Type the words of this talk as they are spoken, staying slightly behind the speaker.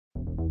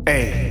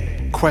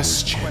A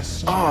question.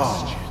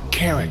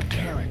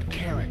 Character.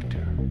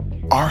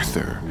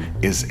 Arthur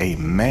is a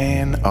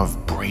man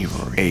of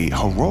bravery, a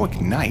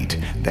heroic knight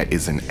that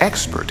is an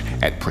expert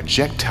at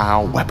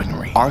projectile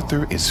weaponry.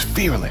 Arthur is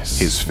fearless.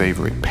 His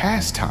favorite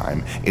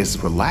pastime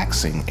is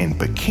relaxing in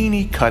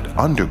bikini-cut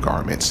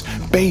undergarments,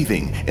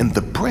 bathing in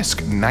the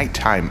brisk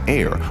nighttime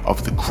air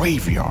of the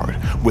graveyard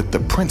with the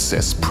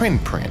Princess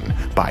Prin-Prin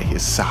by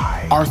his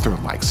side. Arthur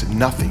likes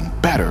nothing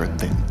better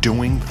than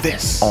doing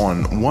this.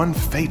 On one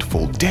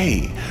fateful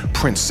day,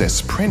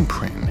 Princess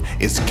Prin-Prin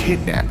is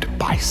kidnapped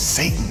by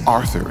Satan.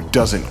 Arthur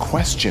doesn't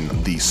question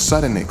the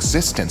sudden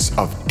existence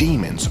of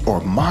demons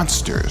or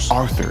monsters.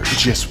 Arthur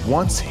just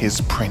wants his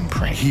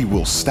Prin-Prin. He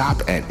will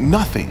stop at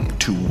nothing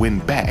to win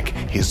back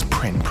his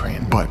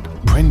Prin-Prin. But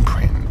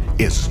Prin-Prin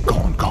is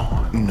gone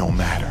no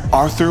matter.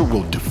 Arthur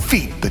will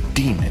defeat the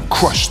demon,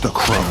 crush the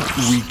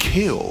crows,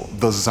 re-kill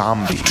the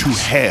zombie, to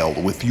hell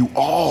with you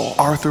all.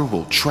 Arthur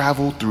will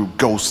travel through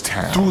Ghost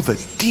Town, through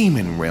the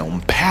demon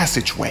realm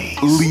passageways,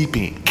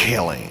 leaping,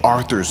 killing.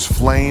 Arthur's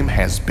flame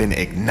has been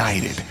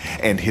ignited,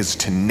 and his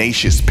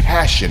tenacious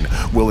passion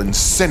will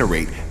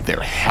incinerate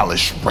their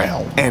hellish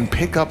realm and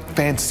pick up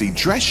fancy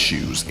dress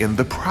shoes in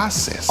the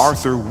process.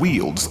 Arthur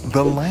wields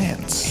the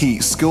lance.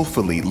 He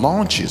skillfully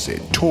launches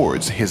it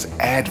towards his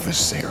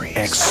adversary.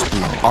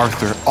 Explode.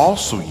 Arthur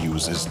also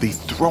uses the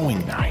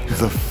throwing knife,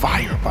 the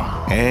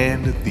firebomb,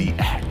 and the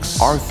axe.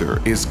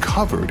 Arthur is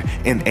covered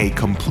in a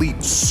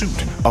complete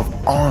suit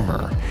of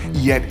armor,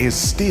 yet is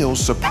still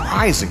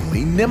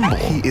surprisingly nimble.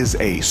 He is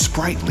a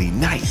sprightly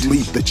knight.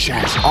 Leap the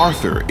chat.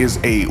 Arthur is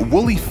a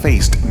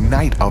woolly-faced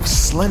knight of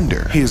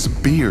slender. His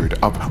beard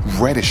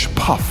of reddish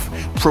puff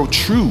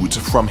protrudes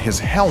from his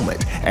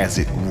helmet as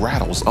it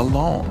rattles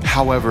along.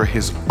 However,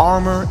 his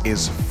armor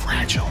is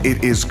fragile.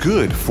 It is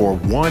good for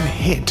one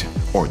hit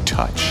or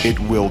touch. It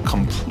will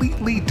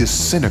completely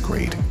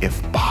disintegrate if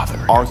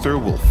bothered. Arthur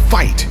will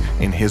fight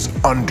in his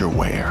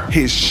underwear.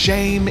 His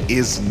shame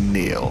is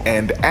nil,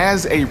 and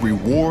as a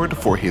reward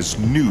for his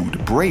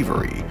nude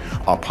bravery,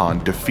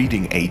 upon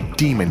defeating a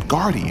demon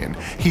guardian,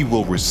 he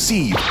will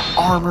receive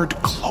armored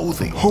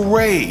clothing.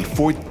 Hooray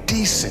for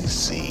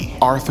decency!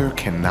 Arthur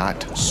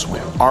cannot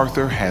swim.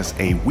 Arthur has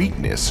a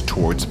weakness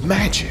towards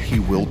magic. He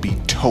will be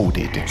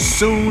toaded.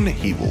 Soon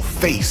he will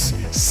face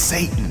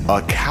Satan,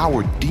 a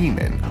coward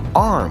demon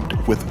armed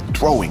with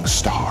throwing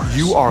stars.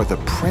 You are the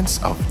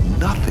prince of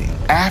nothing.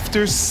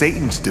 After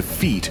Satan's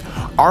defeat,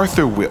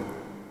 Arthur will...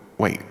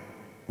 Wait,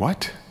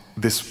 what?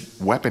 This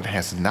weapon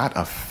has not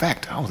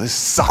effect. Oh, this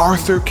sucks.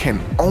 Arthur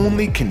can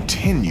only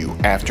continue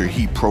after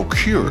he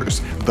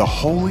procures the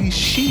Holy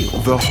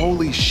Shield. The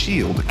Holy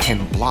Shield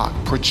can block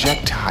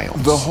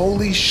projectiles. The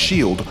Holy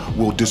Shield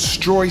will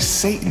destroy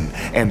Satan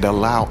and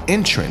allow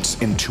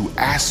entrance into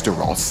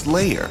Astaroth's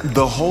lair.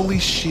 The Holy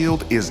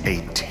Shield is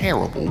a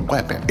terrible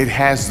weapon. It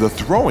has the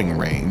throwing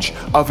range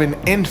of an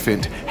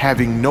infant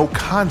having no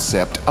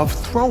concept of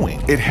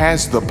throwing. It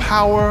has the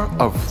power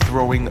of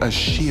throwing a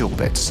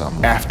shield at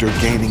someone. After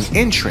gaining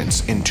entrance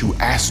into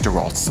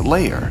Astaroth's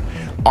lair,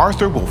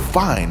 Arthur will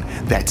find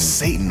that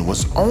Satan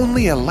was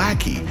only a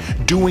lackey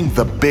doing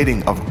the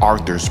bidding of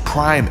Arthur's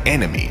prime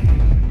enemy,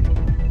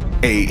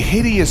 a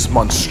hideous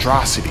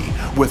monstrosity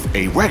with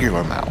a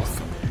regular mouth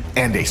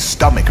and a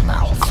stomach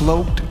mouth,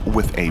 cloaked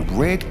with a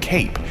red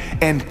cape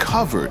and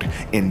covered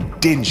in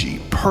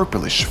dingy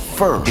purplish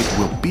fur. It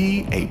will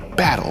be a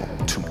battle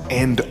to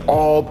end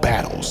all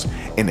battles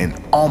in an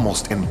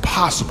almost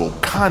impossible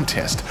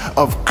contest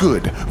of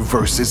good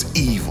versus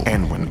evil.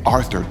 And when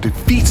Arthur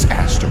defeats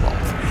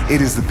Astaroth, it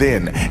is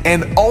then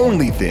and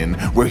only then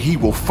where he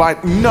will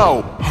fight.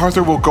 No!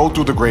 Arthur will go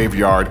through the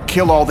graveyard,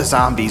 kill all the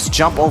zombies,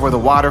 jump over the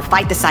water,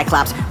 fight the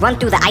Cyclops, run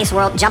through the ice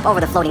world, jump over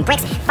the floating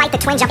bricks, fight the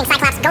twin jumping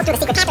Cyclops, go through the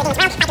secret capital,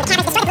 fight the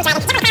caverns, destroy the blue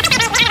dragon.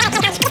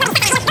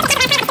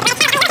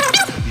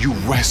 You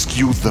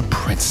rescue the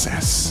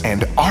princess,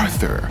 and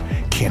Arthur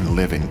can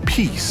live in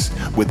peace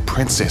with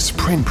Princess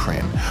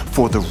Prin-Prin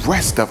for the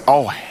rest of...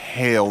 Oh,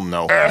 hell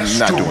no. I'm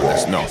not doing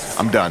this. No,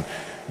 I'm done.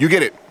 You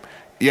get it.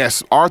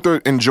 Yes, Arthur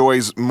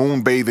enjoys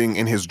moonbathing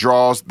in his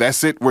drawers.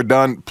 That's it. We're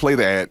done. Play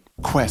the ad.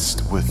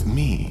 Quest with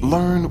me.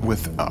 Learn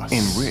with us.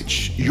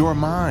 Enrich your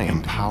mind.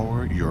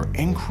 Empower your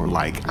inquiry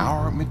like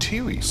our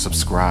material.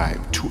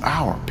 Subscribe to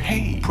our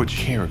page. Put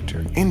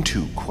character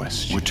into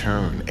question.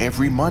 Return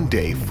every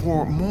Monday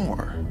for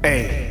more.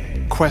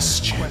 A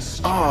question.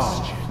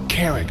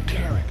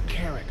 Character.